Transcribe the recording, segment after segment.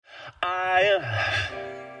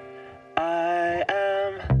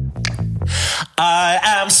I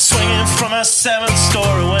am swinging from a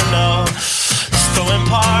 7-story window, throwing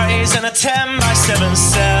parties in a 10-by-7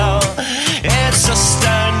 cell. It's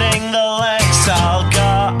astounding the lengths I'll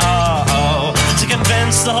go to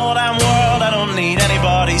convince the whole damn world I don't need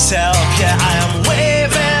anybody's help. Yeah, I am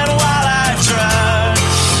waving while I drown.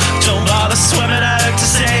 Don't bother swimming out to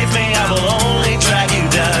save me, I will only drag you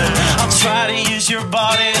down. I'll try to use your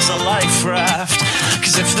body as a life raft,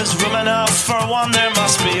 'cause if there's room enough for one, there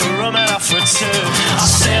must be room enough for two. I'll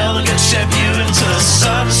sail the good ship you into the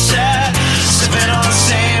sunset, sipping on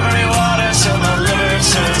savory water till my liver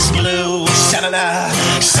turns blue. Sha-na-na,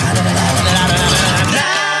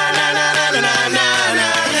 sha-na-na-na-na-na-na-na-na.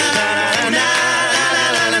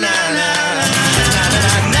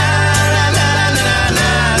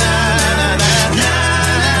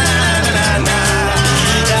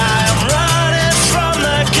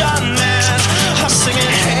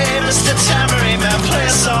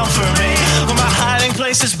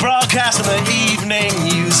 Is broadcast in the evening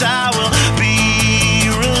news. I will be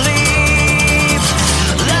relieved.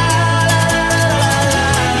 La, la, la,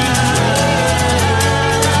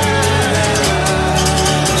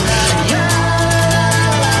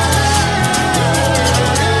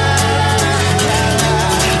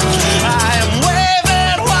 I am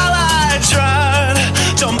waving while I drown.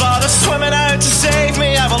 Don't bother swimming out to save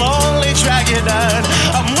me, I will only drag you down.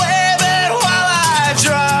 I'm waving while I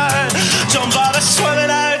drown. Don't bother swimming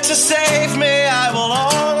out to save me, I will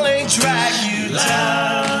only drag you down.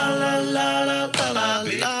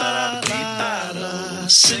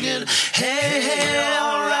 Singing, hey, hey,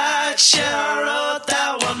 alright, yeah, I wrote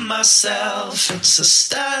that one myself. It's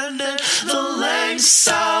astounding the lengths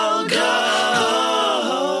I'll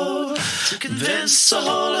go to convince the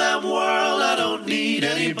whole damn world I don't need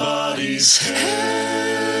anybody's help.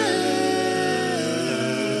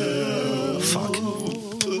 Fuck.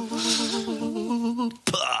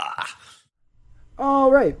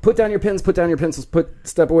 All right, put down your pens, put down your pencils,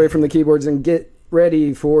 step away from the keyboards and get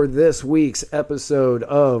ready for this week's episode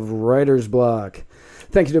of Writer's Block.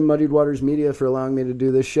 Thank you to Muddied Waters Media for allowing me to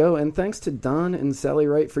do this show, and thanks to Don and Sally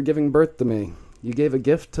Wright for giving birth to me. You gave a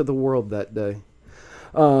gift to the world that day.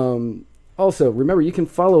 Also, remember, you can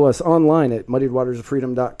follow us online at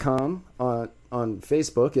muddiedwatersofreedom.com, on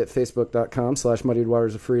Facebook at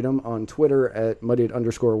facebook.com/muddiedwatersofreedom, on Twitter at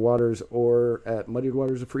muddied_waters, or at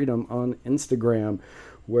muddiedwatersofreedom on Instagram,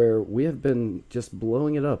 where we have been just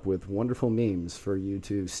blowing it up with wonderful memes for you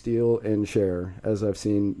to steal and share, as I've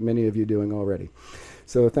seen many of you doing already.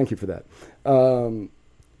 So thank you for that.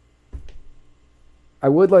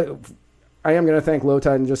 I am going to thank Low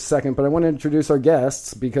Tide in just a second, but I want to introduce our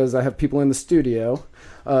guests because I have people in the studio.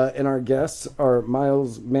 And our guests are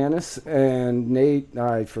Miles Manis and Nate,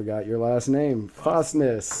 I forgot your last name,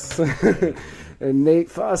 Fosness. And Nate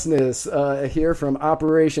Fosness here from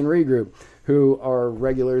Operation Regroup, who are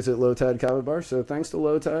regulars at Low Tide Kava Bar. So thanks to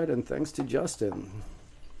Low Tide and thanks to Justin.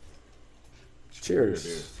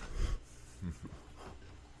 Cheers.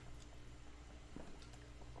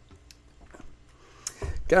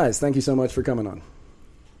 Guys, thank you so much for coming on.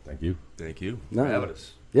 Thank you. Thank you No. for having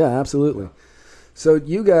us. Yeah, absolutely. So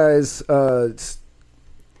you guys started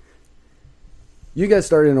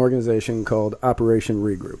an organization called Operation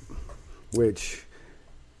Regroup, which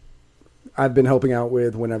I've been helping out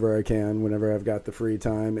with whenever I can, whenever I've got the free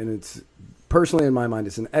time. And it's personally, in my mind,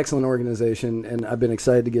 it's an excellent organization. And I've been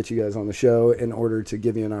excited to get you guys on the show in order to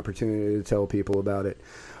give you an opportunity to tell people about it.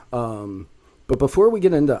 But before we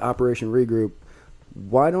get into Operation Regroup,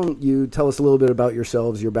 why don't you tell us a little bit about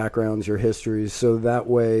yourselves, your backgrounds, your histories, so that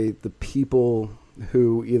way the people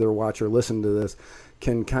who either watch or listen to this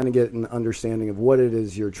can kind of get an understanding of what it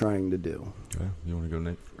is you're trying to do. Okay. You want to go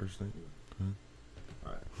Nate first, Nate?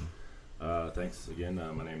 All right. Thanks again.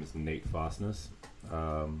 My name is Nate Fosness.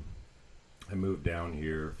 I moved down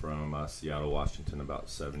here from Seattle, Washington about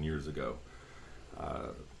 7 years ago.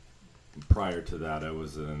 Prior to that, I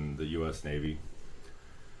was in the U.S. Navy.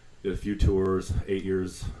 Did a few tours, 8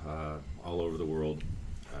 years, all over the world.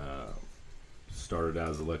 Started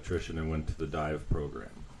as an electrician and went to the dive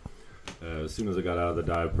program. As soon as I got out of the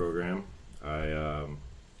dive program, I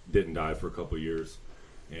didn't dive for a couple of years,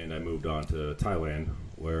 and I moved on to Thailand,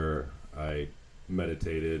 where I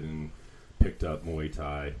meditated and picked up Muay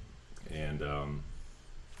Thai, and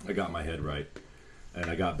I got my head right,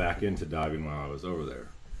 and I got back into diving while I was over there.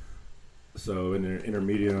 So in the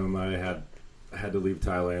intermedium, I had to leave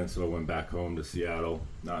Thailand, so I went back home to Seattle,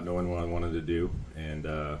 not knowing what I wanted to do, and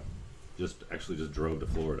just drove to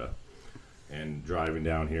Florida. And driving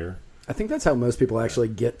down here, I think that's how most people actually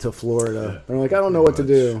get to Florida. Yeah, They're like, I don't know what to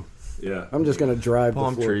do. Yeah. I'm just going to drive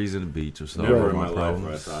Palm before. trees and a beach or something. Never Right. in my No life where I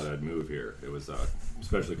problems. thought I'd move here. It was,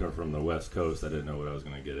 especially coming from the West Coast, I didn't know what I was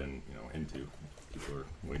going to get into. People are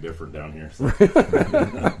way different down here. So.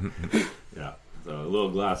 Yeah. So a little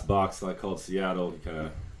glass box like called Seattle, you kind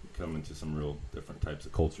of come into some real different types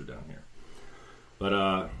of culture down here.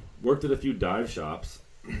 But worked at a few dive shops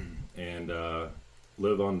and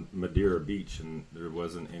live on Madeira Beach, and there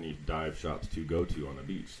wasn't any dive shops to go to on the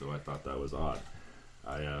beach, so I thought that was odd.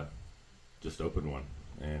 I just opened one,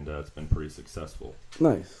 and it's been pretty successful.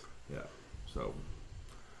 Nice. Yeah. So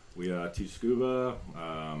we teach scuba.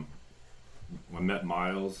 I met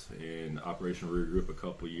Miles in Operation Regroup a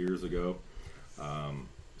couple years ago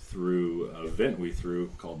through an event we threw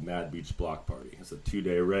called Mad Beach Block Party. It's a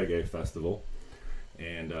 2-day reggae festival,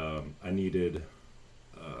 and I needed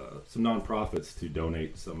some nonprofits to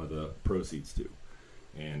donate some of the proceeds to,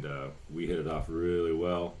 and we hit it off really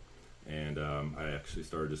well. And I actually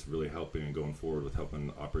started just really helping and going forward with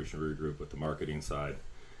helping Operation Regroup with the marketing side,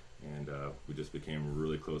 and we just became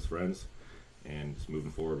really close friends, and just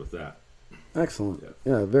moving forward with that. Excellent.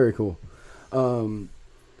 Yeah, very cool.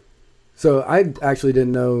 So I actually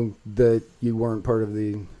didn't know that you weren't part of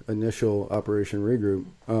the initial Operation Regroup.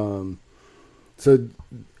 So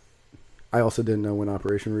I also didn't know when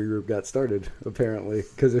Operation Regroup got started, apparently,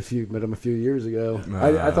 because if you met him a few years ago,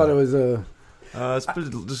 I thought it was a... It's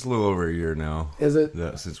been just a little over a year now. Is it?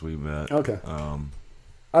 Since we met. Okay.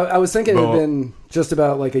 I was thinking it well, had been just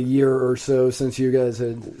about like a year or so since you guys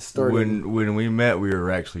had started. When we met, we were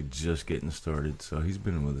actually just getting started, so he's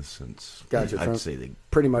been with us since. Gotcha, I'd say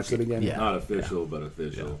pretty much the beginning. Yeah. Not official, but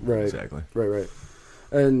official. Yeah, Right. exactly. Right.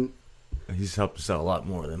 And He's helped us out a lot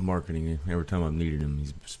more than marketing. Every time I've needed him,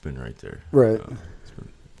 he's been right there. right. He's been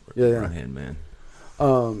Yeah. right hand man.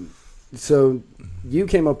 So you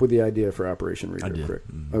came up with the idea for Operation Regroup, I did.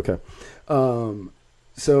 correct? Mhm. Okay.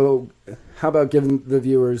 So how about giving the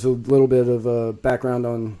viewers a little bit of a background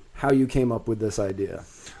on how you came up with this idea,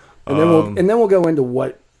 and then we'll go into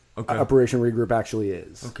what Okay. Operation Regroup actually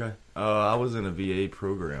is. Okay. I was in a VA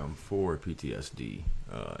program for PTSD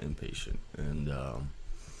inpatient, and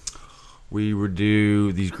we would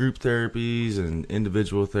do these group therapies and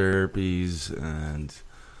individual therapies, and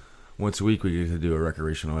once a week we get to do a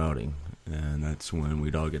recreational outing, and that's when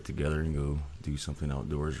we'd all get together and go do something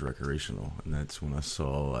outdoors recreational, and that's when I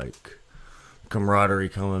saw like camaraderie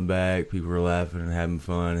coming back. People were laughing and having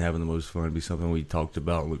fun, having the most fun. It'd be something we talked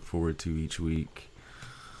about and looked forward to each week.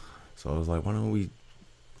 So I was like, why don't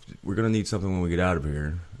we're going to need something when we get out of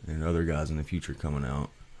here, and other guys in the future coming out.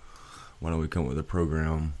 Why don't we come up with a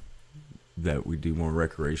program that we do more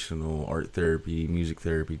recreational art therapy, music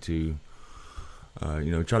therapy too.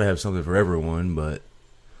 Try to have something for everyone, but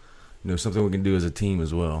something we can do as a team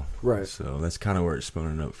as well. Right. So that's kind of where it's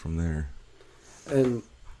spun up from there. And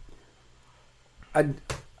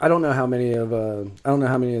I don't know how many of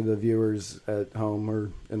the viewers at home or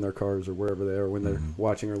in their cars or wherever they are when they're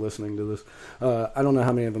watching or listening to this. I don't know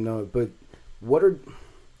how many of them know it, but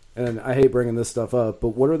and I hate bringing this stuff up, but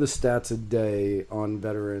what are the stats a day on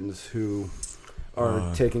veterans who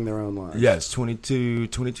are taking their own lives? Yes, 22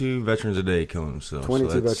 veterans a day killing themselves. 22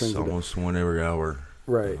 so that's veterans a day. almost one every hour.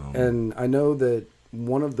 Right. And I know that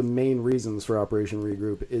one of the main reasons for Operation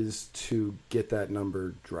Regroup is to get that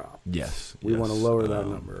number dropped. Yes. We want to lower that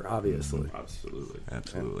number, obviously. Absolutely.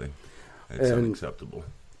 It's And- unacceptable.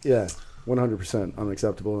 Yeah, 100%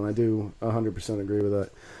 unacceptable, and I do 100% agree with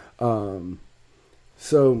that.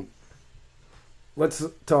 So let's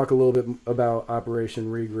talk a little bit about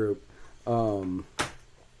Operation Regroup.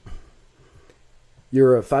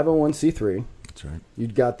 You're a 501c3. That's right. You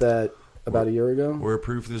got that about a year ago? We're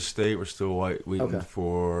approved for the state. We're still waiting Okay.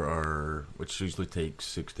 for which usually takes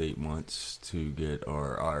 6 to 8 months to get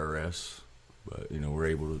our IRS. But, we're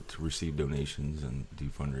able to receive donations and do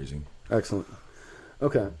fundraising. Excellent.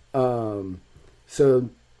 Okay. So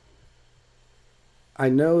I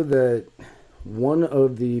know that one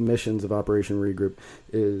of the missions of Operation Regroup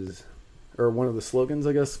is, or one of the slogans,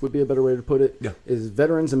 I guess would be a better way to put it, Yeah. is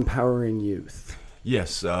Veterans Empowering Youth.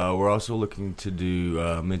 Yes, we're also looking to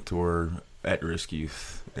do mentor at-risk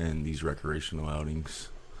youth in these recreational outings.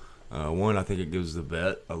 One, I think it gives the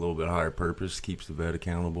vet a little bit higher purpose, keeps the vet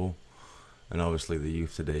accountable. And obviously the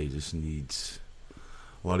youth today just needs...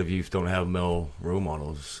 A lot of youth don't have male role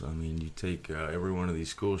models. I mean, you take every one of these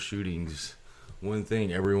school shootings, one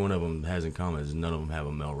thing every one of them has in common is none of them have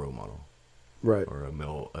a male role model. Right. Or a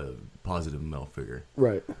positive male figure.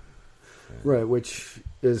 Right. Right, which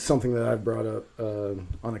is something that I've brought up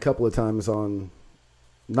on a couple of times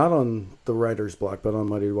not on the writer's block, but on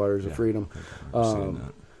Muddy Waters of Freedom. I've seen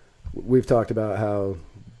that. We've talked about how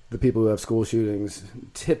the people who have school shootings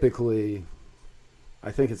typically,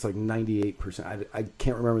 I think it's like 98%. I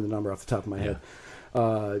can't remember the number off the top of my head.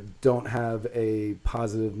 Don't have a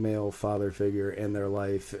positive male father figure in their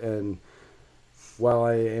life. And while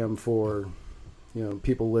I am for,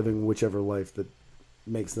 people living whichever life that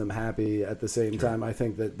makes them happy, at the same time, I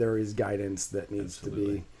think that there is guidance that needs to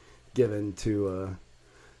be given to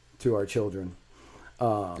our children.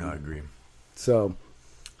 I agree. So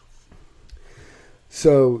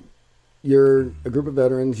you're a group of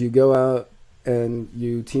veterans. You go out and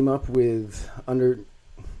you team up with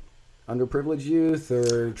underprivileged youth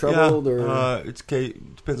or troubled, or it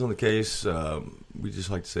depends on the case. We just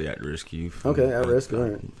like to say at-risk youth. Okay, at-risk. All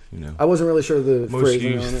right. I wasn't really sure the most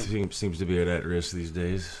phrasing on youth it. seems to be at risk these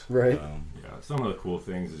days. Right. Some of the cool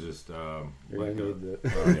things is just Some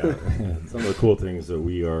of the cool things that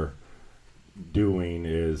we are doing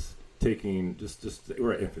is taking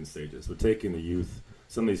we're at infant stages. We're taking the youth,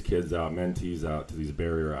 some of these kids out, mentees out to these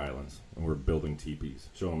barrier islands, and we're building teepees,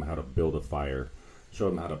 showing them how to build a fire, show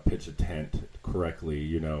them how to pitch a tent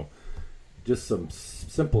correctly, just some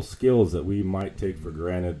simple skills that we might take for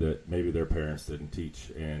granted that maybe their parents didn't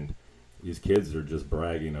teach. And these kids are just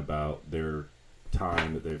bragging about their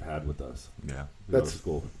time that they've had with us. Yeah. That's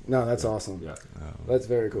school. No, that's awesome. Yeah. That's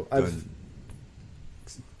very cool.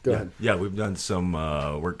 Go ahead. Yeah, we've done some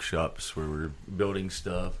workshops where we're building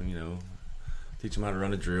stuff and, teach them how to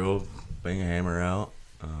run a drill, bang a hammer out.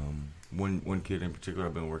 One kid in particular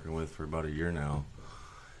I've been working with for about a year now.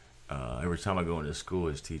 Every time I go into school,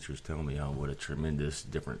 his teachers tell me what a tremendous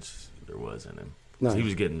difference there was in him. Nice. So he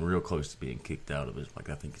was getting real close to being kicked out of his, I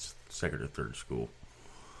think it's second or third school,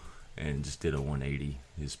 and just did a 180.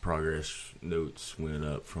 His progress notes went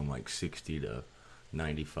up from 60 to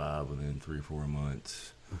 95 within 3-4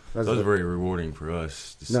 months. That was very rewarding for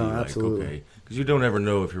us to see. Absolutely. Okay, because you don't ever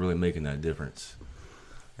know if you're really making that difference.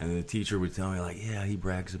 And the teacher would tell me yeah, he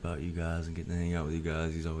brags about you guys and getting to hang out with you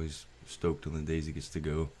guys. He's always stoked on the days he gets to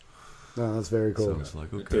go. No, that's very cool. So it's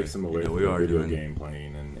okay. It takes them away from the video game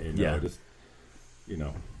playing and just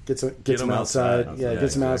Get them outside. Yeah,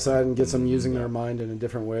 gets them outside and gets them using Yeah. their mind in a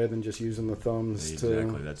different way than just using the thumbs.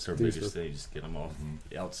 Exactly. That's our do biggest stuff. thing. Just get them off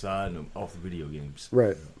outside and off the video games.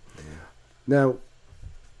 Right. Now,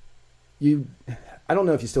 I don't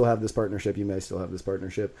know if you still have this partnership. You may still have this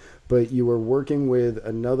partnership, but you were working with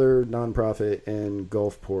another nonprofit in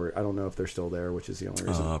Gulfport. I don't know if they're still there, which is the only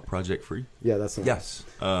reason. Project Free? Yeah, that's the one. Yes.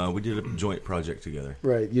 We did a joint project together.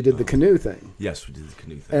 Right. You did the canoe thing. Yes, we did the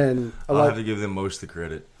canoe thing. And I'll have to give them most of the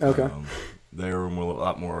credit. Okay. They were a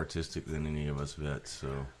lot more artistic than any of us vets,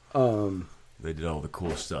 so they did all the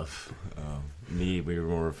cool stuff. We were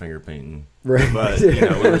more finger painting, right? But we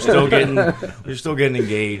were still getting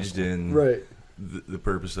engaged, and right. The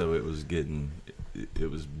purpose of it was it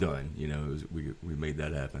was done. We made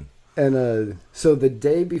that happen. And so the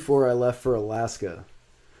day before I left for Alaska.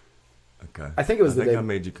 Okay. I think it was the day I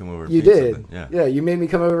made you come over. And you paint did. Something. Yeah. You made me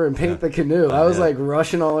come over and paint the canoe. I was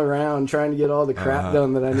rushing all around trying to get all the crap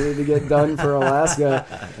done that I needed to get done for Alaska.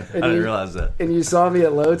 And I didn't realize that. And you saw me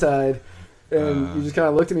at low tide, and you just kind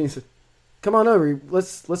of looked at me and said, "Come on over.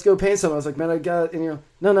 Let's go paint something." I was like, "Man, I got." And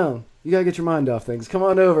no, you gotta get your mind off things. Come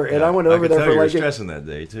on over. And I went over there for you were stressing that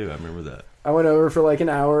day too. I remember that. I went over for an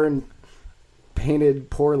hour and painted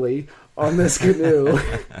poorly on this canoe.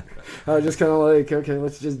 I was just kind of okay,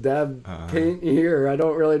 let's just dab paint here. I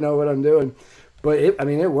don't really know what I'm doing, but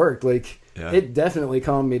it worked. It definitely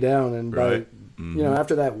calmed me down. And by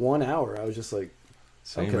after that 1 hour, I was just like,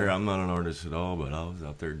 same here. I'm not an artist at all, but I was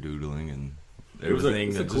out there doodling and it was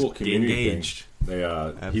a cool community engaged.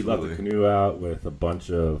 Thing. He left the canoe out with a bunch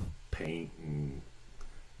of paint and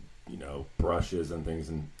brushes and things,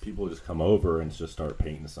 and people just come over and just start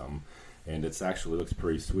painting something. And it actually looks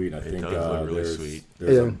pretty sweet. I think sweet.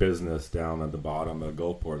 There's a business down at the bottom of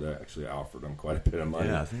Gulfport that actually offered them quite a bit of money.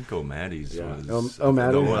 Yeah, I think O'Maddy's was.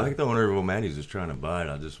 O'Maddy's? I think the owner of O'Maddy's was trying to buy it.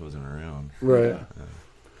 I just wasn't around. Right.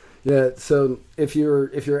 Yeah. So if you're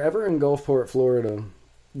ever in Gulfport, Florida,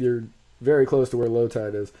 you're very close to where low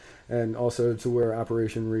tide is, and also to where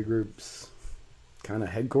Operation Regroup's kind of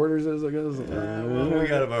headquarters is, I guess. We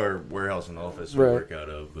got our warehouse and office we work out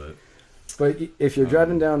of, but if you're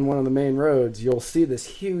driving down one of the main roads, you'll see this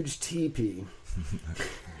huge teepee.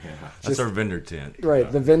 That's our vendor tent. Right,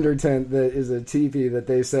 the vendor tent that is a teepee that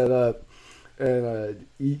they set up, and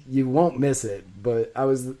you won't miss it. But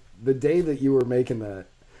the day that you were making that,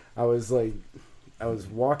 I was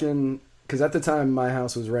walking, because at the time my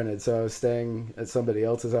house was rented, so I was staying at somebody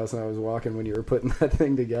else's house, and I was walking when you were putting that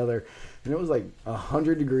thing together, and it was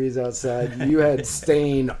 100 degrees outside. You had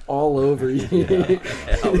stain all over you. Yeah,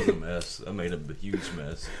 that was a mess. I made a huge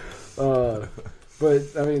mess. But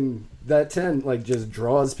I mean, that tent like just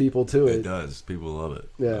draws people to it. It does. People love it.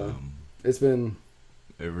 Yeah. It's been.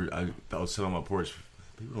 I'll sit on my porch.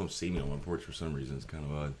 People don't see me on my porch for some reason. It's kind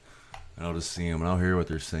of odd. And I'll just see them and I'll hear what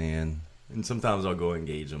they're saying. And sometimes I'll go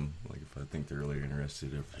engage them, like if I think they're really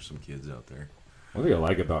interested, if there's some kids out there. One thing I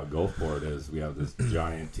like about Gulfport is we have this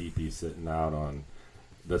giant teepee sitting out on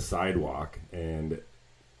the sidewalk, and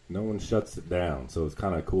no one shuts it down. So it's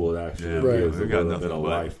kind of cool. It actually gives a little bit of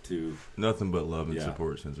life to. Nothing but love and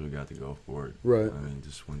support since we got to Gulfport. Right. I mean,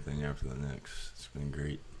 just one thing after the next. It's been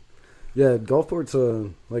great. Yeah, Gulfport's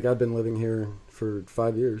like I've been living here for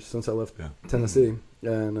 5 years since I left Tennessee,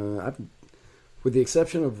 and I've, with the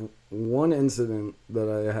exception of one incident that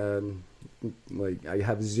I had, like I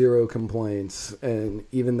have zero complaints, and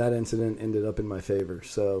even that incident ended up in my favor.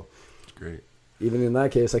 So it's great. Even in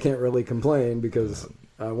that case, I can't really complain because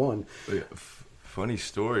I won. Funny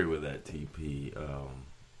story with that TP.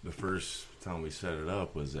 The first time we set it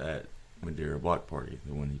up was at Madeira Block Party,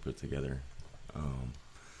 the one he put together.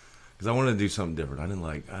 Because I wanted to do something different. I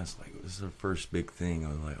was like, this is our first big thing. I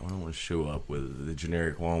was like, I don't want to show up with the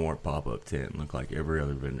generic Walmart pop-up tent and look like every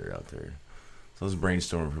other vendor out there. So I was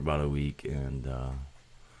brainstorming for about a week, and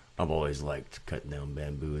I've always liked cutting down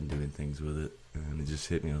bamboo and doing things with it. And it just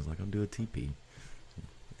hit me. I was like, I'll do a teepee.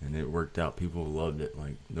 And it worked out. People loved it.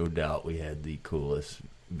 Like, no doubt we had the coolest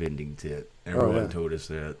vending tent. Everyone told us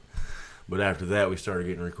that. But after that, we started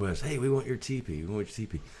getting requests. Hey, we want your teepee. We want your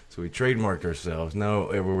teepee. So we trademarked ourselves. Now,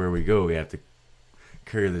 everywhere we go, we have to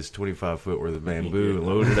carry this 25-foot worth of bamboo and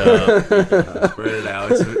load it up, spread it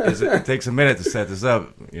out. It takes a minute to set this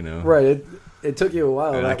up, you know. Right. It took you a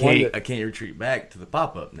while. And I can't retreat back to the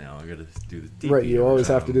pop-up now. I got to do the teepee. Right, you always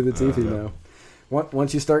have to do the teepee now.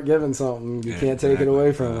 Once you start giving something, you can't take it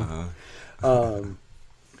away from them.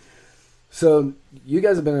 So you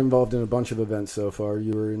guys have been involved in a bunch of events so far.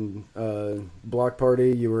 You were in Block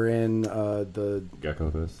Party. You were in the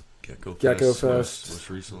Gecko Fest. Gecko Fest. Most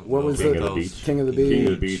recently. What was King of the Beach? King of the Beach. King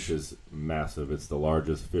of the Beach is massive. It's the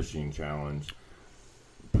largest fishing challenge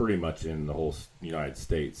pretty much in the whole United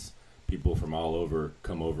States. People from all over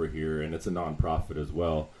come over here, and it's a nonprofit as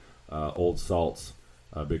well. Old Salts.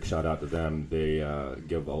 A big shout out to them. They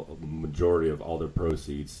give a majority of all their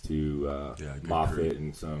proceeds to Moffitt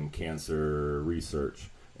and some cancer research.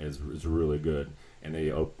 Is really good. And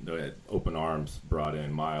they Open Arms brought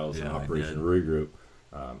in Miles and Operation Regroup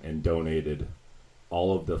and donated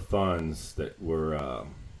all of the funds that were.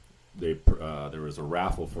 There was a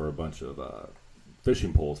raffle for a bunch of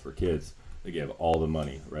fishing poles for kids. They gave all the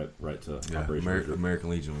money right to Operation Regroup. American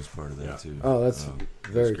Legion was part of that too. Oh, that's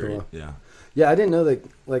very cool. Yeah. Yeah, I didn't know that.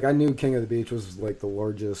 Like, I knew King of the Beach was like the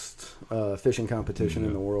largest fishing competition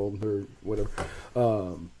in the world or whatever,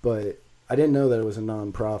 but I didn't know that it was a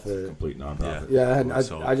nonprofit. Complete nonprofit.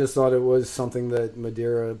 Yeah, I just thought it was something that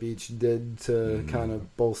Madeira Beach did to kind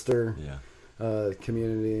of bolster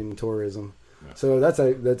community and tourism. Yeah. So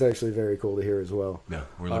that's actually very cool to hear as well. Yeah,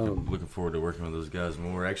 we're looking forward to working with those guys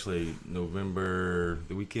more. Actually, November,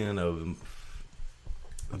 the weekend of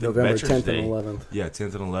November Veterans 10th Day. and 11th. Yeah,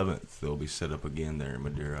 10th and 11th. They'll be set up again there in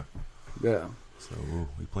Madeira. Yeah. So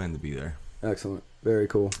we plan to be there. Excellent. Very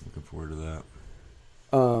cool. Looking forward to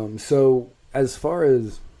that. So as far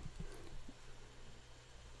as,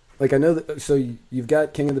 like, I know that, so you've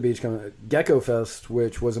got King of the Beach coming, Gecko Fest,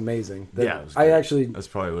 which was amazing. It was great. That's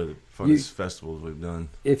probably one of the funnest festivals we've done.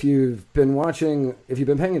 If you've been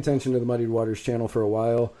paying attention to the Muddied Waters channel for a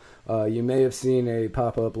while, you may have seen a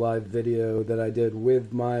pop-up live video that I did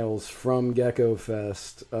with Miles from Gecko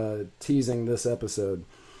Fest teasing this episode,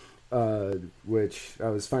 which I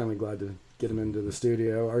was finally glad to get him into the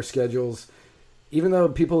studio. Our schedules, even though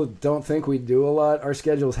people don't think we do a lot, our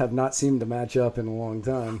schedules have not seemed to match up in a long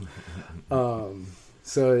time.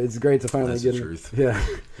 So it's great to finally get him. Truth. Yeah.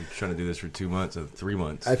 I'm trying to do this for 2 months or 3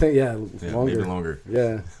 months. I think, longer. Maybe longer.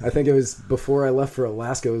 Yeah. I think it was before I left for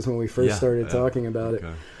Alaska was when we first started talking about it.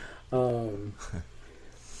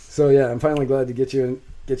 So yeah, I'm finally glad to get you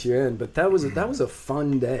in. But that was a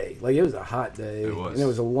fun day. Like, it was a hot day. It was. And it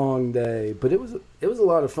was a long day. But it was a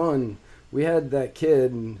lot of fun. We had that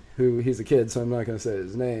kid he's a kid, so I'm not going to say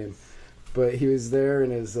his name, but he was there in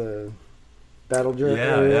his battle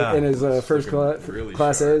dress, in his first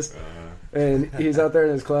class A's. And he's out there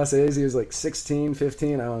in his class A's. He was like 16,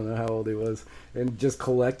 15. I don't know how old he was. And just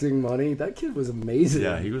collecting money. That kid was amazing.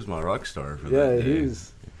 Yeah, he was my rock star for that day.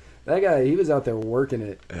 That guy, he was out there working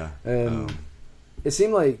it. Yeah. And it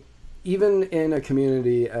seemed like even in a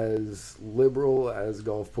community as liberal as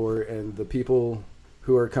Gulfport, and the people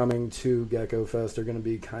who are coming to Gecko Fest are going to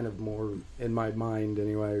be kind of more, in my mind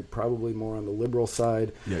anyway, probably more on the liberal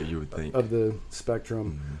side you would think. of the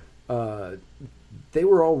spectrum. they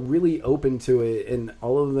were all really open to it, and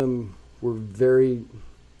all of them were very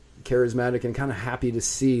charismatic and kind of happy to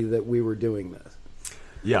see that we were doing this.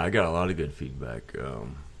 Yeah, I got a lot of good feedback.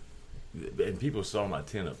 And people saw my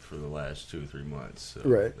tent up for the last 2 or 3 months. So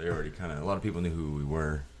Right. They already a lot of people knew who we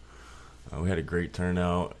were. We had a great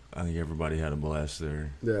turnout. I think everybody had a blast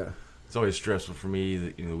there. Yeah. It's always stressful for me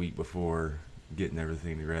that, the week before, getting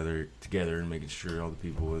everything together and making sure all the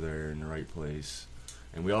people were there in the right place.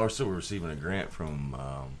 And we also were receiving a grant from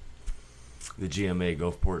the GMA,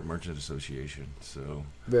 Gulfport Merchant Association. So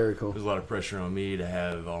Very cool. there's a lot of pressure on me to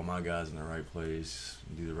have all my guys in the right place,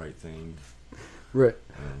 do the right thing, Right.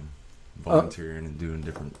 volunteering and doing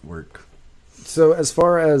different work. So as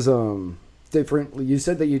far as different, you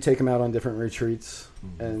said that you take them out on different retreats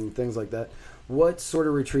and things like that. What sort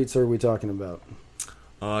of retreats are we talking about?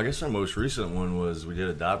 I guess our most recent one was we did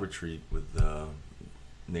a dive retreat with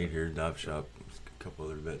Nate here, Dive Shop. There's a couple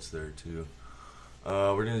other vets there too.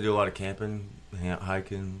 We're going to do a lot of camping,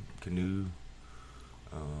 hiking, canoe,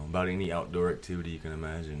 about any outdoor activity you can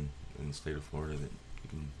imagine in the state of Florida that you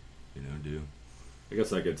can, do. I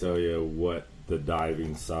guess I could tell you what the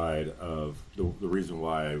diving side of the reason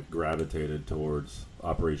why I gravitated towards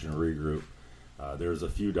Operation Regroup. There's a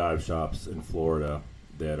few dive shops in Florida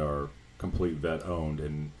that are complete vet owned,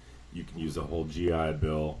 and you can use a whole GI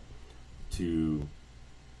Bill to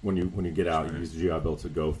when you get out, you use the GI Bill to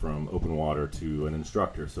go from open water to an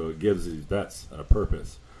instructor. So it gives these vets a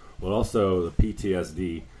purpose. Well, also the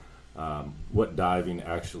PTSD, what diving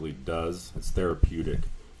actually does, it's therapeutic.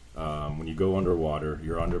 When you go underwater,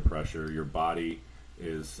 you're under pressure, your body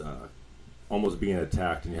is almost being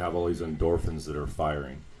attacked, and you have all these endorphins that are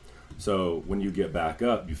firing. So when you get back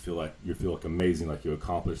up, you feel like amazing, like you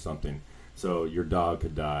accomplished something. So your dog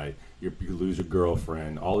could die, you lose your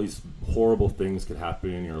girlfriend, all these horrible things could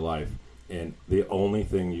happen in your life, and the only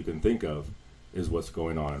thing you can think of is what's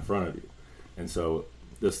going on in front of you. And so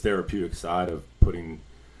this therapeutic side of putting,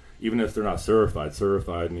 even if they're not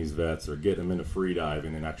certified in these vets, or get them into free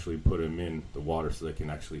diving and actually put them in the water so they can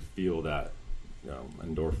actually feel that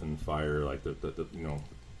endorphin fire, like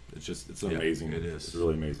it's amazing. It is. It's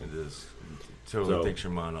really amazing. It is. Totally takes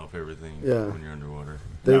your mind off everything when you're underwater.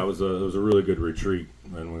 It was a really good retreat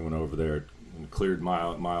when we went over there and cleared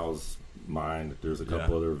Miles' mind. There's a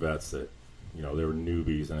couple other vets that, they were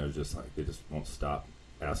newbies, and it was just like they just won't stop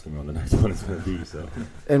asking me when the next one is going to be. So.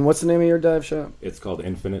 And what's the name of your dive shop? It's called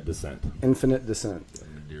Infinite Descent. Infinite Descent.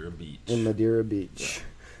 Madeira Beach. In Madeira Beach. Yeah.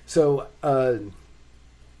 So,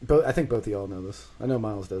 I think both of y'all know this. I know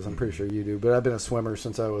Miles does. I'm pretty sure you do. But I've been a swimmer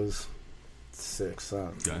since I was 6. I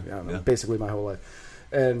don't know, basically my whole life.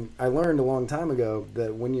 And I learned a long time ago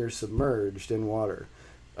that when you're submerged in water,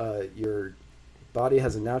 your body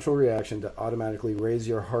has a natural reaction to automatically raise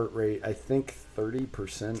your heart rate, I think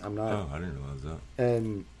 30%. I'm not. Oh, I didn't realize that.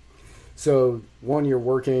 And so, one, you're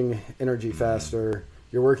working energy faster.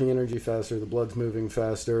 You're working energy faster. The blood's moving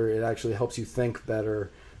faster. It actually helps you think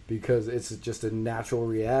better because it's just a natural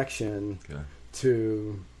reaction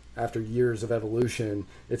to, after years of evolution,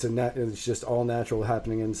 it's just all natural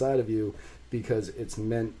happening inside of you because it's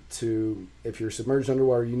meant to, if you're submerged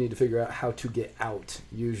underwater, you need to figure out how to get out,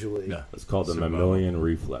 usually. Yeah, it's called the mammalian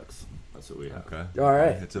reflex. That's what we have. Okay. All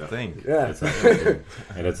right. It's a thing. Yeah.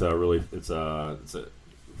 And it's a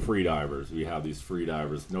free divers. We have these free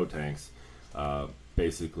divers, no tanks,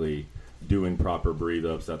 basically doing proper breathe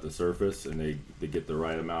ups at the surface, and they get the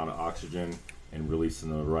right amount of oxygen and releasing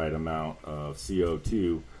the right amount of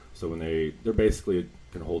CO2. So when they're basically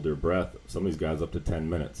can hold their breath, some of these guys up to 10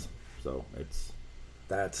 minutes. So it's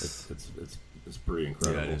pretty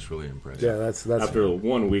incredible. Yeah, it's really impressive. Yeah, that's after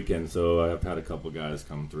one weekend. So I've had a couple guys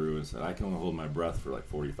come through and said I can only hold my breath for like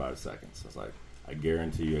 45 seconds. I was like, I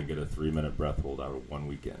guarantee you, I get a 3-minute breath hold out of one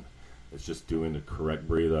weekend. It's just doing the correct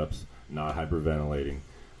breathe ups, not hyperventilating,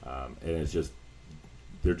 and it's just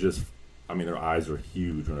their eyes are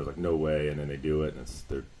huge when they're like, no way, and then they do it, and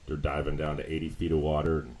they're diving down to 80 feet of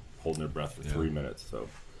water and holding their breath for 3 minutes. So.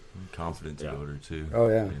 Confidence builder too. Oh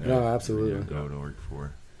yeah, no, absolutely. Go to work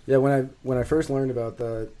for. Yeah, when I first learned about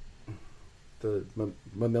the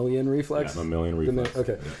mammalian reflex. Yeah, mammalian reflex.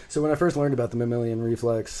 Okay, so when I first learned about the mammalian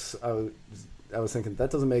reflex, I was thinking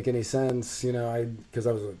that doesn't make any sense, because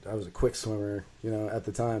I was a quick swimmer, at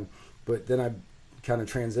the time, but then I kind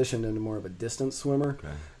of transitioned into more of a distance swimmer,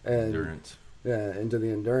 and endurance. Yeah, into the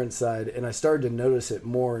endurance side, and I started to notice it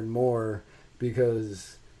more and more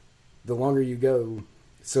because the longer you go.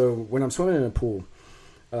 So when I'm swimming in a pool,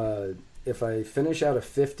 if I finish out a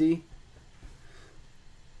 50,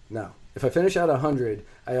 if I finish out 100,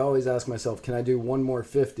 I always ask myself, can I do one more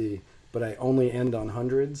 50? But I only end on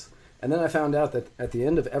hundreds. And then I found out that at the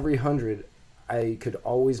end of every 100, I could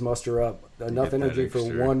always muster up enough Get that energy for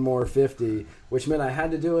extra. one more 50, which meant I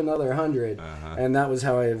had to do another 100. And that was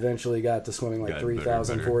how I eventually got to swimming like Got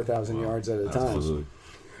 3,000, better. 4,000 Wow. yards at a That's time. Absolutely.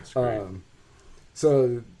 That's great.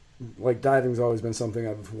 So, like, diving's always been something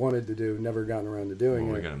I've wanted to do, never gotten around to doing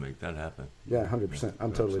Well, we it. got to make that happen. Yeah, 100%.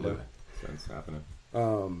 I'm totally Absolutely. down. That's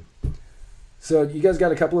happening. So you guys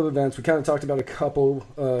got a couple of events. We kind of talked about a couple.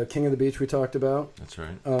 King of the Beach we talked about. That's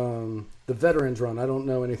right. The Veterans Run. I don't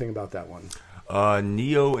know anything about that one.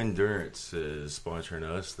 Neo Endurance is sponsoring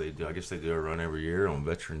us. They do. I guess they do a run every year on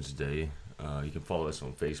Veterans Day. You can follow us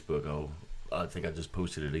on Facebook. I think I just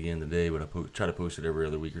posted it again today, but I try to post it every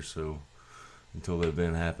other week or so until the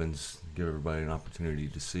event happens. Give everybody an opportunity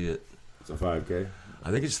to see it. It's a 5K.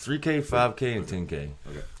 I think it's 3K, 5K, and 10K.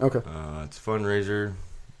 Okay. It's a fundraiser.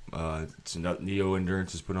 It's Neo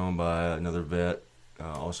Endurance is put on by another vet,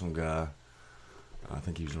 awesome guy. I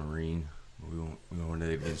think he was a Marine. We won't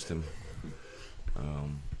renege against him.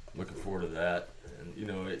 Looking forward to that.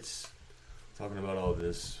 And it's talking about all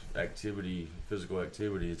this activity, physical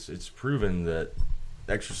activity. It's proven that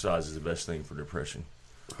exercise is the best thing for depression.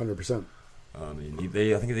 100%. I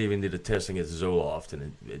think they even did a testing at Zoloft,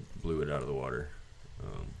 and it blew it out of the water.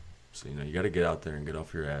 So you got to get out there and get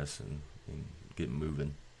off your ass and get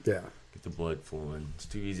moving. Yeah. Get the blood flowing. It's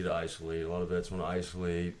too easy to isolate. A lot of vets want to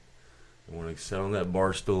isolate. They want to sit on that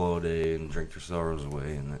bar stool all day and drink their sorrows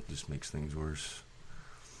away, and that just makes things worse.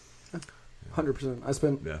 100%.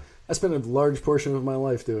 I spent a large portion of my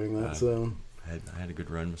life doing that. So I had a good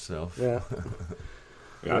run myself. yeah.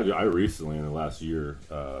 Yeah, I recently, in the last year,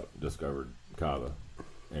 discovered Kava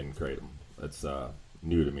and Kratom. It's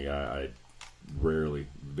new to me. I rarely,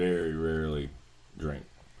 very rarely drink.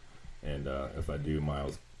 And if I do,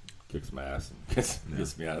 Miles kicks my ass and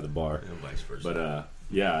gets me out of the bar. And vice versa. But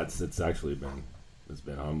yeah, it's actually been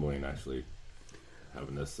humbling actually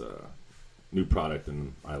having this new product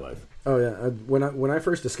in my life. Oh yeah. When I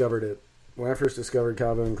first discovered it, when I first discovered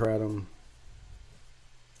Kava and Kratom,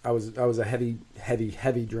 I was a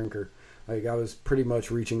heavy drinker. Like I was pretty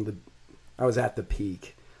much I was at the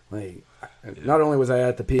peak. Like not only was I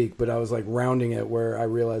at the peak, but I was like rounding it where I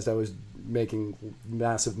realized I was making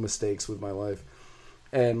massive mistakes with my life.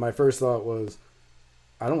 And my first thought was,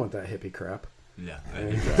 I don't want that hippie crap. Yeah.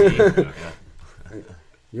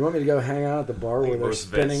 You want me to go hang out at the bar where they're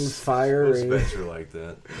spinning fire? Most and vets are like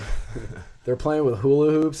that. they're playing with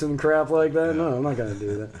hula hoops and crap like that? No, I'm not going to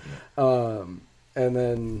do that. And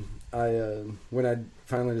then when I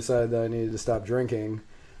finally decided that I needed to stop drinking,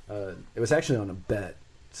 it was actually on a bet.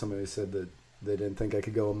 Somebody said that they didn't think I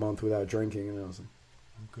could go a month without drinking, and I was like,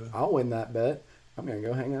 Okay. I'll win that bet. I'm going to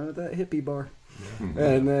go hang out at that hippie bar.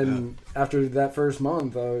 And then after that first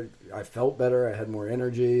month, I felt better. I had more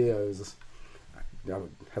energy. I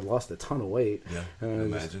had lost a ton of weight. Yeah, And I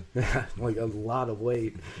imagine. like a lot of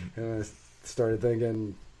weight. And I started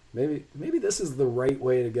thinking, maybe this is the right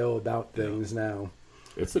way to go about things now.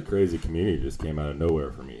 It's a crazy community that just came out of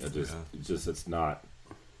nowhere for me. It's not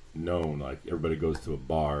known. Like everybody goes to a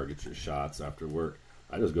bar, get your shots after work.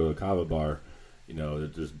 I just go to a Kava bar.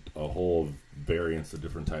 There's just a whole variance of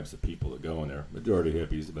different types of people that go in there. Majority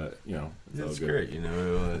hippies, but it's all It's good. great.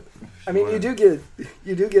 I mean, you do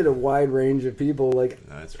get a wide range of people. Like,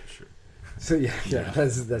 That's for sure. so yeah,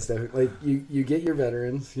 that's definitely like you get your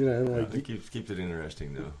veterans. Like It keeps it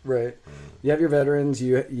interesting though. right. You have your veterans.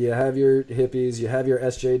 You have your hippies. You have your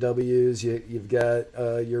SJWs. You've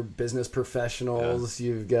got your business professionals.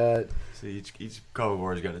 You've got See, each Kava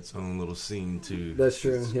bar's got its own little scene too. That's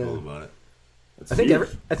true, It's yeah. cool about it. It's I think huge.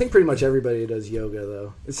 I think pretty much everybody does yoga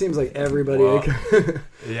though. It seems like everybody. Well,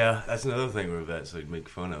 Yeah, that's another thing with vets. They make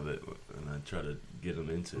fun of it, and I try to get them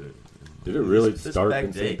into it. Did it really This start back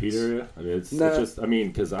in St. dates. Peter area? I mean, it's No. just,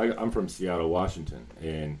 because I'm from Seattle, Washington,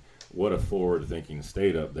 and what a forward-thinking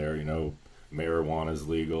state up there. Marijuana's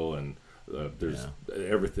legal, and there's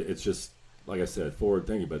everything. It's just, like I said,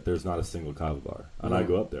 forward-thinking, but there's not a single Kava bar. And I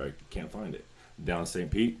go up there, I can't find it. Down in St.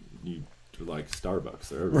 Pete, you like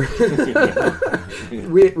Starbucks.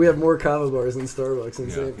 we have more Kava bars than Starbucks in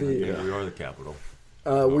St. Pete. Yeah, we are the capital.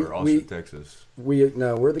 We're Austin, Texas. we're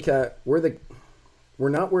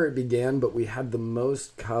not where it began, but we had the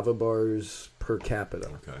most Kava bars per capita.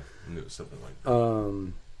 Okay, I knew it was something like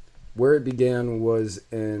that. Where it began was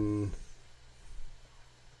in,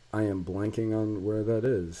 I am blanking on where that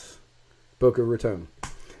is, Boca Raton.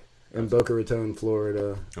 In Boca Raton,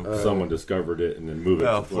 Florida. Someone discovered it and then moved it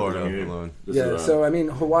to Florida Florida. alone. Yeah, so I mean,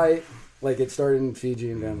 Hawaii, like it started in Fiji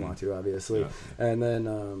and Vanuatu, obviously. Yeah. And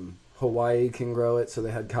then Hawaii can grow it, so they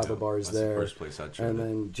had Kava bars That's there. the first place I tried And it.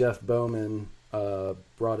 then Jeff Bowman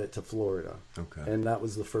brought it to Florida. Okay. And that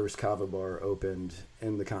was the first kava bar opened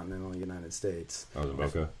in the continental United States. I was in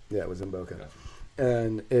Boca. Yeah, it was in Boca. Gotcha.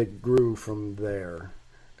 And it grew from there.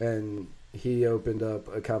 And he opened up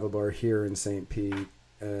a kava bar here in St. Pete,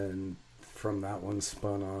 and from that one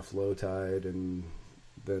spun off Low Tide, and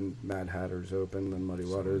then Mad Hatters opened, then Muddy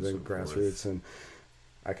So Water, on and then so forth. Grassroots, and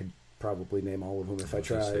I could probably name all of them if I was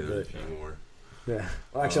gonna say tried. there's But a few more. yeah,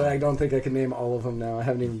 well, actually, I don't think I can name all of them now. I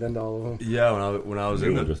haven't even been to all of them. Yeah, when I was New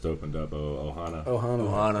in one the just opened up. Ohana.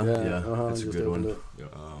 Ohana, yeah, Ohana that's a just good opened one. up.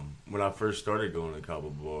 Yep. When I first started going to Kava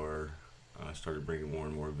Bar, I started bringing more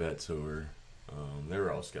and more vets over. They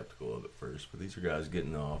were all skeptical of it first, but these are guys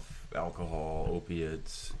getting off alcohol,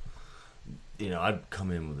 opiates. You know, I'd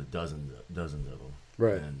come in with dozens of them,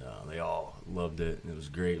 Right. and they all loved it. And it was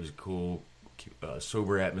great. It was cool,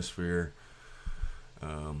 sober atmosphere.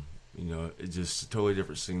 You know, it's just a totally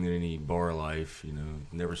different scene than any bar life. You know,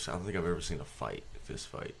 I don't think I've ever seen a fist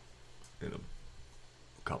fight in a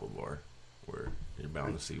Kava Bar, where you're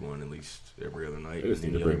bound to see one at least every other night. They just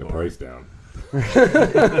in need to any bring the other bar. price down.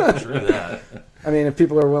 True that. I mean, if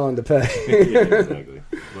people are willing to pay. Yeah, exactly.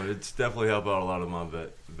 But it's definitely helped out a lot of my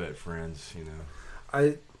vet friends, you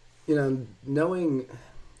know.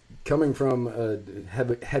 Coming from a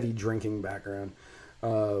heavy drinking background,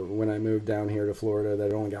 when I moved down here to Florida,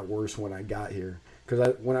 that only got worse when I got here.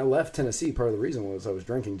 Because when I left Tennessee, part of the reason was I was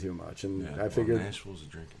drinking too much, and Yeah, I figured, Nashville's a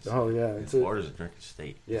drinking state. oh yeah, And it's Florida's a drinking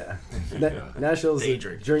state. yeah, Yeah. Nashville's Day a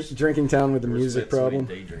drinkers. drinking town with a We're music spent so many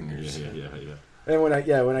problem. Day drinkers. Yeah. And when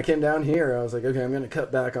I came down here, I was like, okay, I'm going to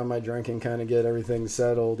cut back on my drinking, kind of get everything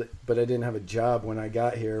settled. But I didn't have a job when I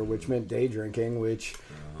got here, which meant day drinking, which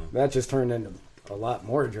that just turned into a lot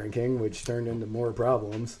more drinking, which turned into more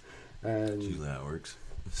problems. That's And usually how it works.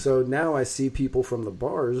 so now I see people from the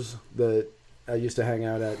bars that I used to hang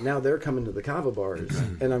out at. Now they're coming to the kava bars,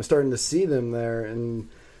 and I'm starting to see them there, and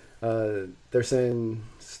they're saying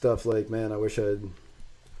stuff like, "Man, I wish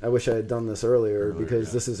I had done this earlier because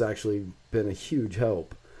yeah. this has actually been a huge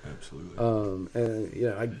help." Absolutely. And you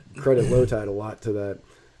know, I credit Low Tide a lot to that.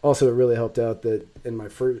 Also, it really helped out that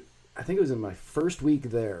I think it was in my first week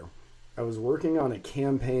there, I was working on a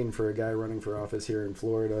campaign for a guy running for office here in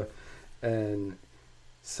Florida, and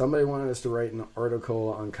somebody wanted us to write an article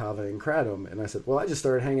on kava and kratom. And I said, well, I just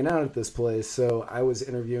started hanging out at this place. So I was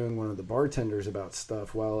interviewing one of the bartenders about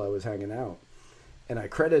stuff while I was hanging out. And I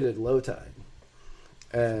credited Low Tide.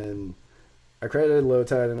 And I credited Low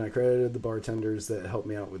Tide, and I credited the bartenders that helped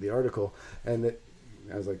me out with the article. And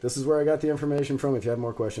I was like, this is where I got the information from. If you have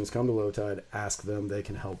more questions, come to Low Tide, ask them, they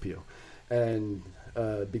can help you. And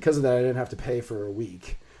because of that, I didn't have to pay for a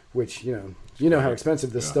week, which, you know how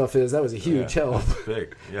expensive this stuff is. That was a huge help. That's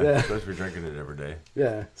big. Yeah, Yeah. especially if you're drinking it every day.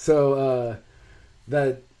 Yeah. So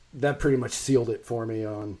that pretty much sealed it for me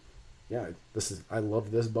on, I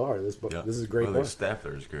love this bar. This is a great The bar. staff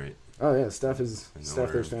there is great. Oh yeah, staff And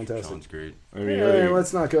there's fantastic. Sean's great. I mean, Hey,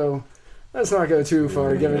 let's not go too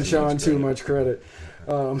far, giving Sean too much credit.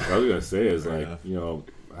 what I was gonna say is Fair like, enough.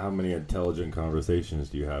 how many intelligent conversations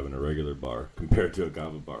do you have in a regular bar compared to a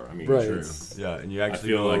kava bar? I mean, Right. sure. It's- Yeah, and you I actually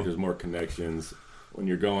feel know, like there's more connections when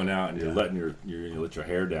you're going out and you're Yeah. letting you let your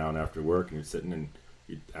hair down after work and you're sitting and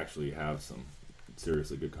you actually have some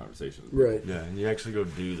seriously good conversations. Right. yeah, and you actually go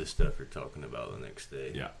do the stuff you're talking about the next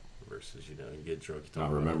day. Yeah. Versus you get drunk, you Not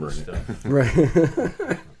talk about all this remembering stuff.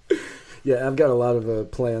 Right. Yeah, I've got a lot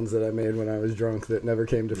of plans that I made when I was drunk that never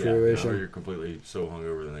came to Or fruition. you're completely so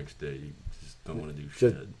hungover the next day you just don't want to do Just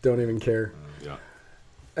shit. don't even care. Yeah.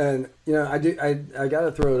 And I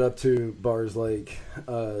gotta throw it up to bars like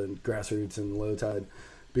Grassroots and Low Tide,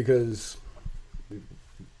 because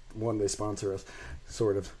one, they sponsor us,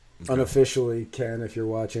 sort of. Okay. Unofficially, Ken, if you're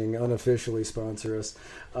watching, unofficially sponsor us.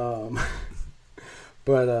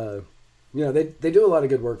 But they do a lot of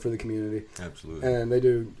good work for the community, Absolutely. and they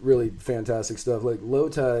do really fantastic stuff. Like Low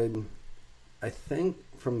Tide, I think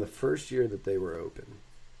from the first year that they were open,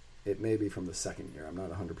 it may be from the second year. I'm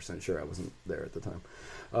not 100% sure. I wasn't there at the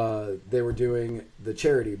time. They were doing the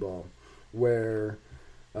charity ball, where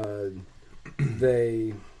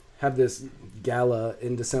they have this gala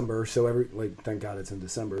in December. So thank God it's in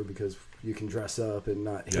December, because you can dress up and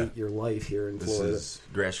not hate your life here in This Florida. is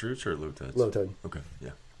Grassroots or Low Tide? Low Tide. Okay,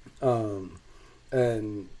 yeah.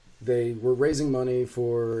 And they were raising money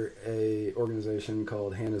for a organization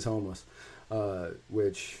called Hannah's Homeless,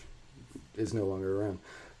 which is no longer around.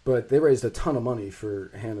 But they raised a ton of money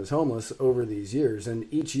for Hannah's Homeless over these years.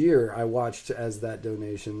 And each year I watched as that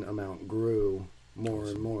donation amount grew more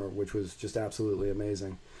and more, which was just absolutely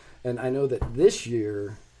amazing. And I know that this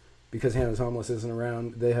year, because Hannah's Homeless isn't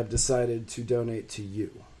around, they have decided to donate to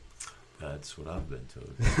you. That's what I've been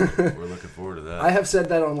told. We're looking forward to that. I have said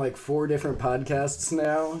that on like 4 different podcasts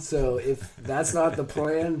now. So if that's not the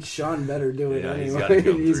plan, Sean better do it anyway.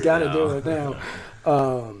 He's got to do it now.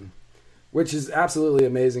 Which is absolutely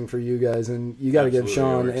amazing for you guys, and you got to give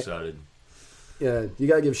Sean. We're excited. Yeah, you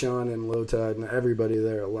got to give Sean and Low Tide and everybody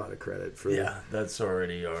there a lot of credit for. Yeah, that's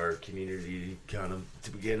already our community kind of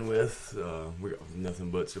to begin with. We got nothing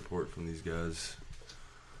but support from these guys.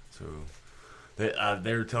 So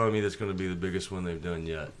they're telling me that's going to be the biggest one they've done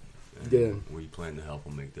yet. And yeah, we plan to help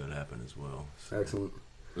them make that happen as well. So. Excellent.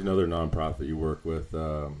 Another nonprofit you work with,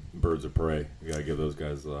 Birds of Prey. You gotta give those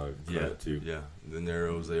guys credit too. Yeah, the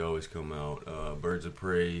Narrows, they always come out. Birds of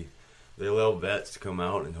Prey, they allow vets to come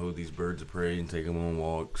out and hold these birds of prey and take them on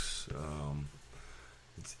walks.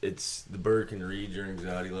 It's the bird can read your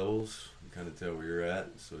anxiety levels, and kind of tell where you're at.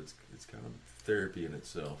 So it's kind of therapy in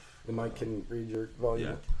itself. The mic can read your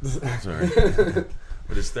volume. Yeah, sorry,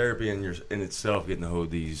 but it's therapy in itself, getting to hold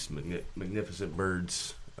these magnificent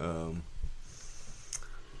birds.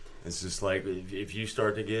 It's just like if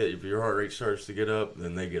your heart rate starts to get up,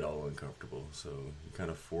 then they get all uncomfortable. So you're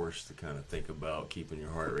kind of forced to kind of think about keeping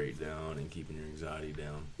your heart rate down and keeping your anxiety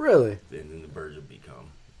down. Really? And then the birds will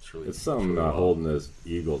become. It's something not holding this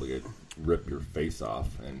eagle to rip your face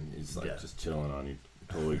off, and he's like just chilling on you,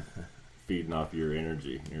 totally feeding off your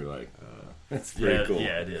energy. And you're like, that's pretty cool.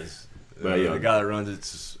 Yeah, it is. But, the guy that runs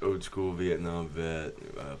it's old school Vietnam vet,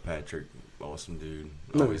 Patrick. Awesome dude.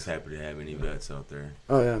 Always happy to have any vets out there.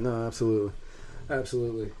 Oh yeah, no, absolutely.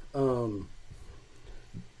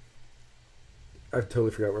 I totally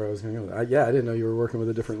forgot where I was going to go. I didn't know you were working with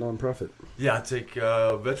a different nonprofit. Yeah, I take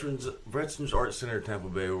Veterans Art Center Tampa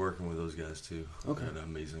Bay. We're working with those guys too. Okay. An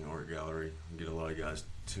amazing art gallery. We get a lot of guys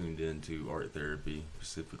tuned into art therapy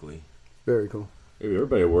specifically. Very cool.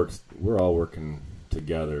 Everybody works. We're all working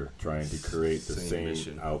together, trying to create the same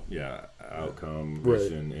mission. Outcome,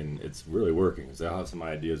 mission, and it's really working. So I have some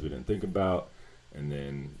ideas we didn't think about, and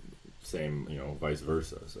then same, vice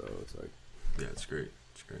versa. So it's like, yeah, it's great.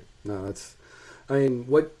 It's great. No,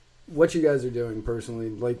 what you guys are doing personally,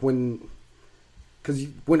 like because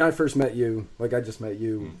when I first met you, like I just met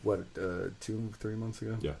you, 2-3 months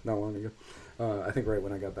ago? Yeah, not long ago. I think right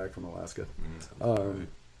when I got back from Alaska. Right.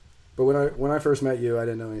 But when I first met you, I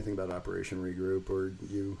didn't know anything about Operation Regroup, or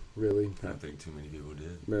you really. I don't think too many people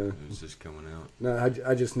did. Yeah. It was just coming out. No,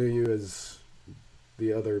 I just knew you as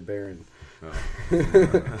the other Baron.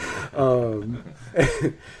 Oh.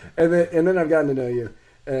 And then I've gotten to know you,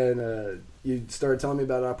 and you started telling me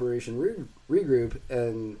about Operation Regroup,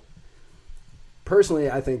 and personally,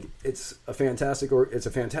 I think it's a fantastic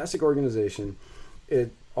organization.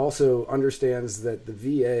 It also understands that the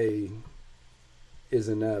VA is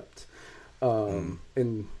inept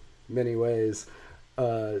in many ways,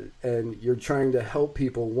 and you're trying to help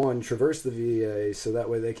people traverse the VA so that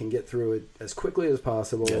way they can get through it as quickly as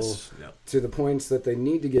possible to the points that they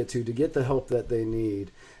need to get the help that they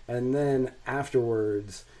need, and then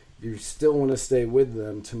afterwards you still want to stay with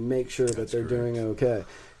them to make sure that they're doing okay.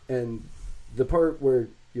 And the part where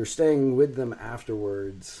you're staying with them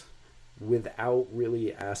afterwards without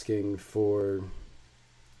really asking for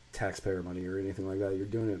taxpayer money or anything like that. You're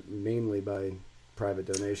doing it mainly by private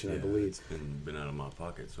donation, I believe. It's been out of my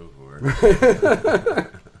pocket so far.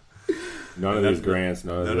 None of these grants,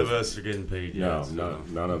 none of us are getting paid yet.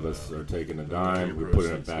 None of us are taking a dime. We're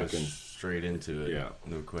putting it back in straight into it. Yeah,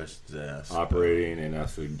 no questions asked. Operating and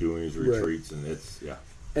actually doing these retreats, and it's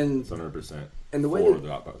 100%. And the way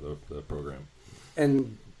the program,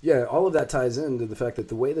 and all of that ties into the fact that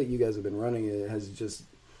the way that you guys have been running it has just.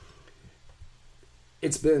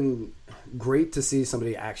 It's been great to see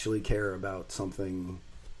somebody actually care about something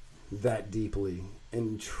that deeply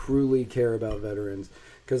and truly care about veterans.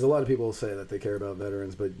 Because a lot of people say that they care about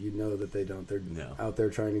veterans, but you know that they don't. They're out there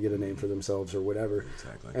trying to get a name for themselves or whatever.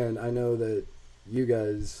 Exactly. And I know that you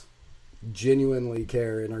guys genuinely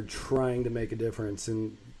care and are trying to make a difference,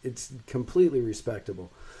 and it's completely respectable.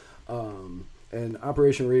 And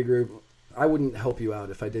Operation Regroup, I wouldn't help you out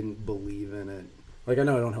if I didn't believe in it. Like, I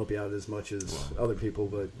know I don't help you out as much as other people,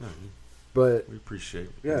 but we appreciate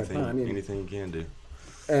anything you can do.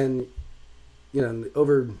 And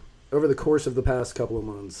over the course of the past couple of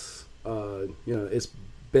months, it's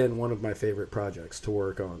been one of my favorite projects to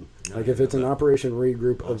work on. Like, if it's an Operation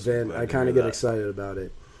Regroup event, I kind of get excited about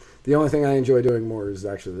it. The only thing I enjoy doing more is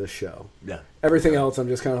actually this show. Yeah. Everything else, I'm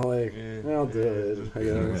just kind of like, I'll do it, I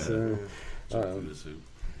guess.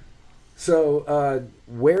 So,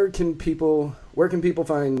 where can people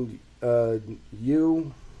find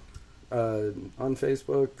you on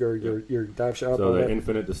Facebook or your dive shop? So the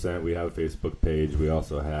Infinite Descent, we have a Facebook page. We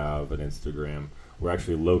also have an Instagram. We're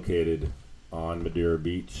actually located on Madeira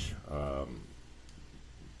Beach.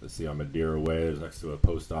 Let's see, on Madeira Way. There's next to a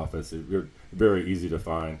post office. We're very easy to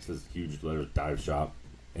find. It says huge letters, dive shop,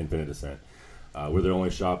 Infinite Descent. We're the only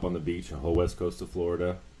shop on the beach, the whole west coast of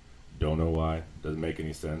Florida. Don't know why. Doesn't make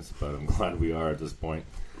any sense, but I'm glad we are at this point.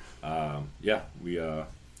 We're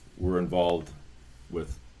involved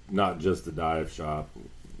with not just the dive shop,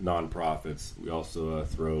 nonprofits. We also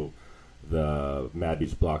throw the Mad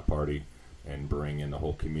Beach Block Party and bring in the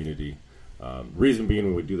whole community. Reason being,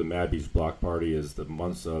 when we do the Mad Beach Block Party is the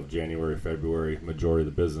months of January, February, majority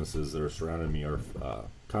of the businesses that are surrounding me are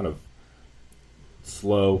kind of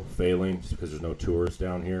slow, failing, just because there's no tourists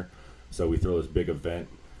down here. So we throw this big event.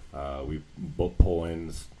 We pull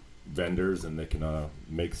in vendors, and they can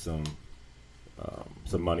make some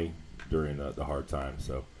money during the hard time.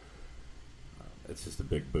 So it's just a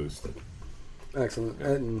big boost. Excellent. Yeah.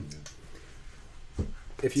 And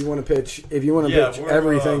if you want to pitch,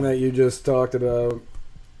 everything that you just talked about,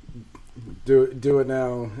 do it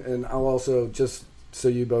now. And I'll also, just so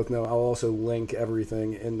you both know, I'll also link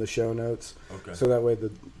everything in the show notes. Okay. So that way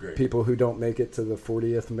the Great. people who don't make it to the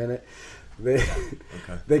 40th minute,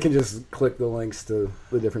 they can just click the links to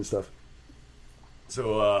the different stuff.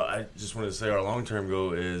 So I just wanted to say our long-term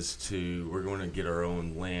goal is we're going to get our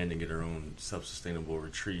own land and get our own self-sustainable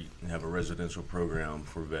retreat and have a residential program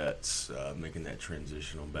for vets, making that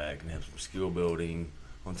transitional back and have some skill building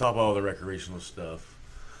on top of all the recreational stuff.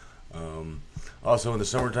 Also in the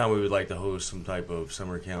summertime, we would like to host some type of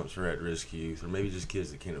summer camps for at-risk youth or maybe just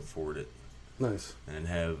kids that can't afford it. Nice. And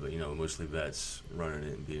have, mostly vets running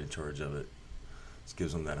it and being in charge of it. This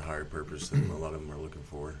gives them that higher purpose that a lot of them are looking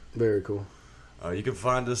for. Very cool. You can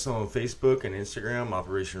find us on Facebook and Instagram,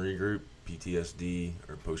 Operation Regroup, PTSD,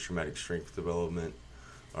 or Post-Traumatic Strength Development.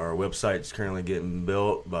 Our website's currently getting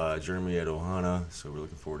built by Jeremy at Ohana, so we're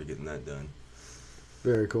looking forward to getting that done.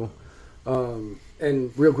 Very cool.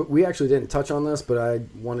 And real quick, we actually didn't touch on this, but I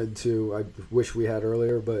wish we had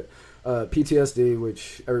earlier, but PTSD,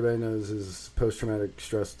 which everybody knows is post-traumatic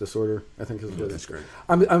stress disorder, I think is what That's great.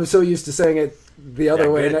 I'm so used to saying it the other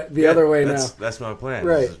way now. That's my plan.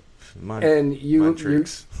 Right. And you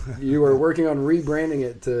tricks. you are working on rebranding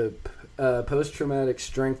it to post-traumatic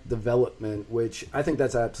strength development, which I think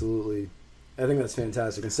that's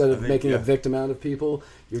fantastic. Instead of making a victim out of people,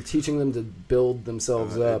 you're teaching them to build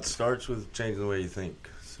themselves up. It starts with changing the way you think.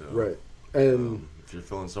 So, right. And if you're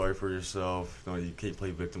feeling sorry for yourself, you can't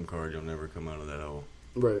play victim card. You'll never come out of that hole.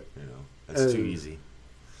 Right. That's too easy.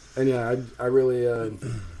 And yeah, I really,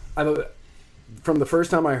 from the first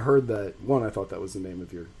time I heard that, I thought that was the name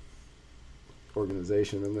of your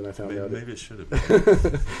organization, and then I found out maybe it should have been.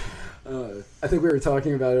 I think we were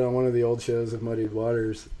talking about it on one of the old shows of Muddied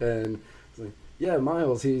Waters, and it's like, yeah,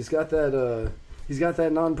 Miles, he's got that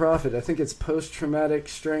nonprofit. I think it's Post-Traumatic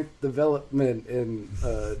Strength Development, and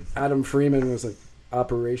Adam Freeman was like,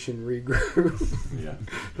 Operation Regroup. Yeah,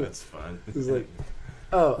 that's fine. It was like,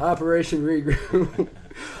 oh, Operation Regroup.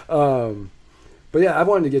 But yeah, I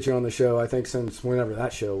wanted to get you on the show, I think, since whenever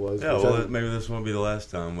that show was. Yeah, well, maybe this won't be the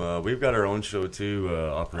last time. We've got our own show, too,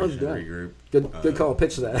 Operation Regroup. Good call.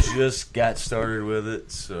 Pitch that. Just got started with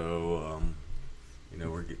it, so,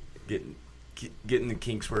 we're getting the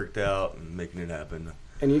kinks worked out and making it happen.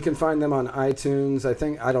 And you can find them on iTunes. I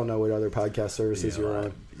don't know what other podcast services you're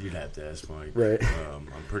on. You'd have to ask Mike. Right. I'm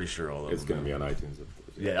pretty sure all of them. It's going to be on iTunes, of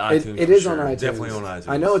course. Yeah, iTunes. It is on iTunes. Definitely on iTunes.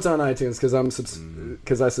 I know it's on iTunes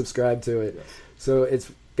because I subscribe to it. Yes. So it's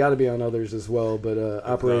got to be on others as well. But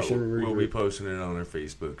Operation Regroup. We'll be posting it on our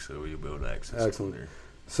Facebook, so you'll be able to access it from there.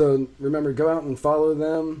 So remember, go out and follow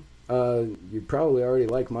them. You probably already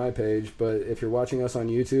like my page, but if you're watching us on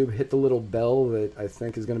YouTube, hit the little bell that I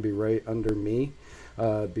think is going to be right under me,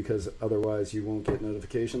 because otherwise you won't get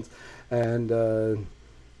notifications. And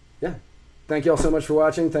thank you all so much for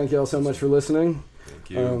watching. Thank you all so much for listening.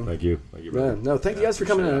 Thank you. Thank you. Thank you guys for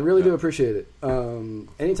coming in. I really do appreciate it.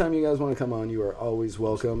 Anytime you guys want to come on, you are always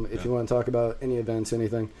welcome. If you want to talk about any events,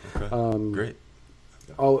 anything. Okay. Great.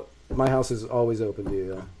 My house is always open to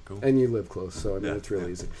you. Cool. And you live close, so it's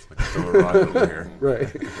really easy. Like throw a rock over here.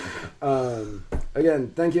 Right.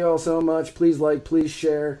 Again, thank you all so much. Please like, please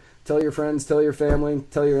share. Tell your friends, tell your family,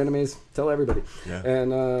 tell your enemies, tell everybody. Yeah.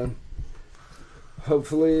 And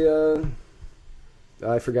hopefully,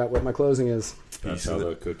 I forgot what my closing is. That's how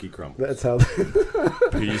the cookie crumbles. That's how.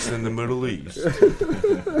 Peace in the Middle East.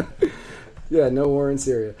 Yeah, no war in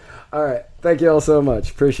Syria. All right. Thank you all so much.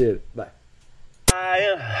 Appreciate it. Bye.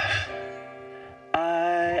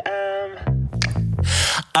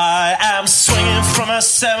 I am swinging from from a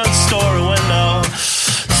 7-story window,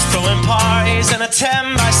 throwing parties in a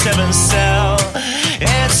 10-by-7 cell.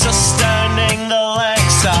 It's astounding the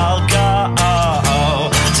lengths I'll go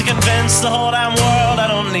to convince the whole damn world I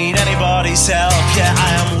don't need anybody's help. Yeah,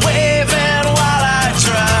 I am waving while I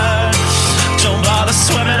drown. Don't bother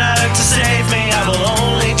swimming out to save me, I will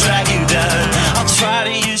only drag you down. I'll try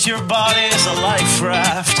to use your body as a life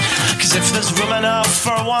raft, 'cause if there's room enough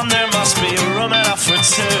for one, there must be room enough for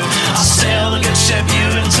two. I'll sail the good ship you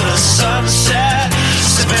into the sunset,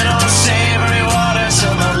 sipping on savory water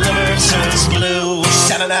till my liver turns blue.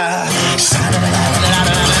 Sha-na-na,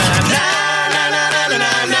 sha-na-na-na-na-na-na-na.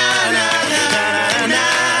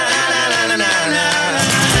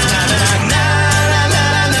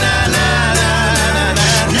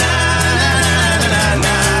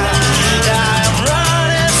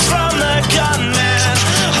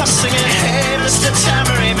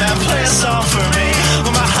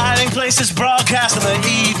 Is broadcast on the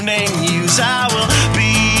evening news. I will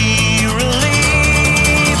be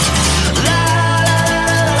relieved. La, la,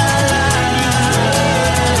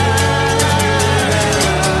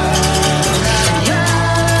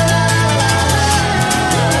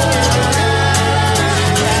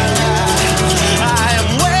 I am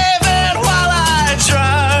waving while I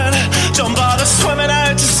drown. Don't bother swimming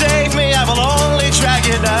out to save me, I will only drag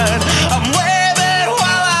you down. I'm waving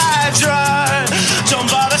while I drown. Don't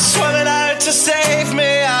bother swimming out to save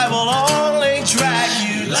me, I will only drag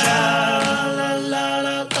you down. La, la, la,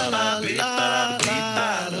 la, la,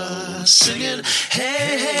 la, la, singing,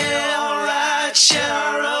 hey, hey, alright, yeah, I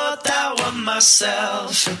wrote that one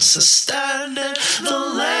myself. It's astounding the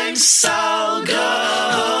lengths I'll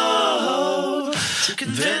go to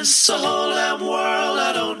convince the whole damn world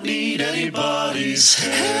I don't need anybody's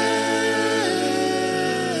help.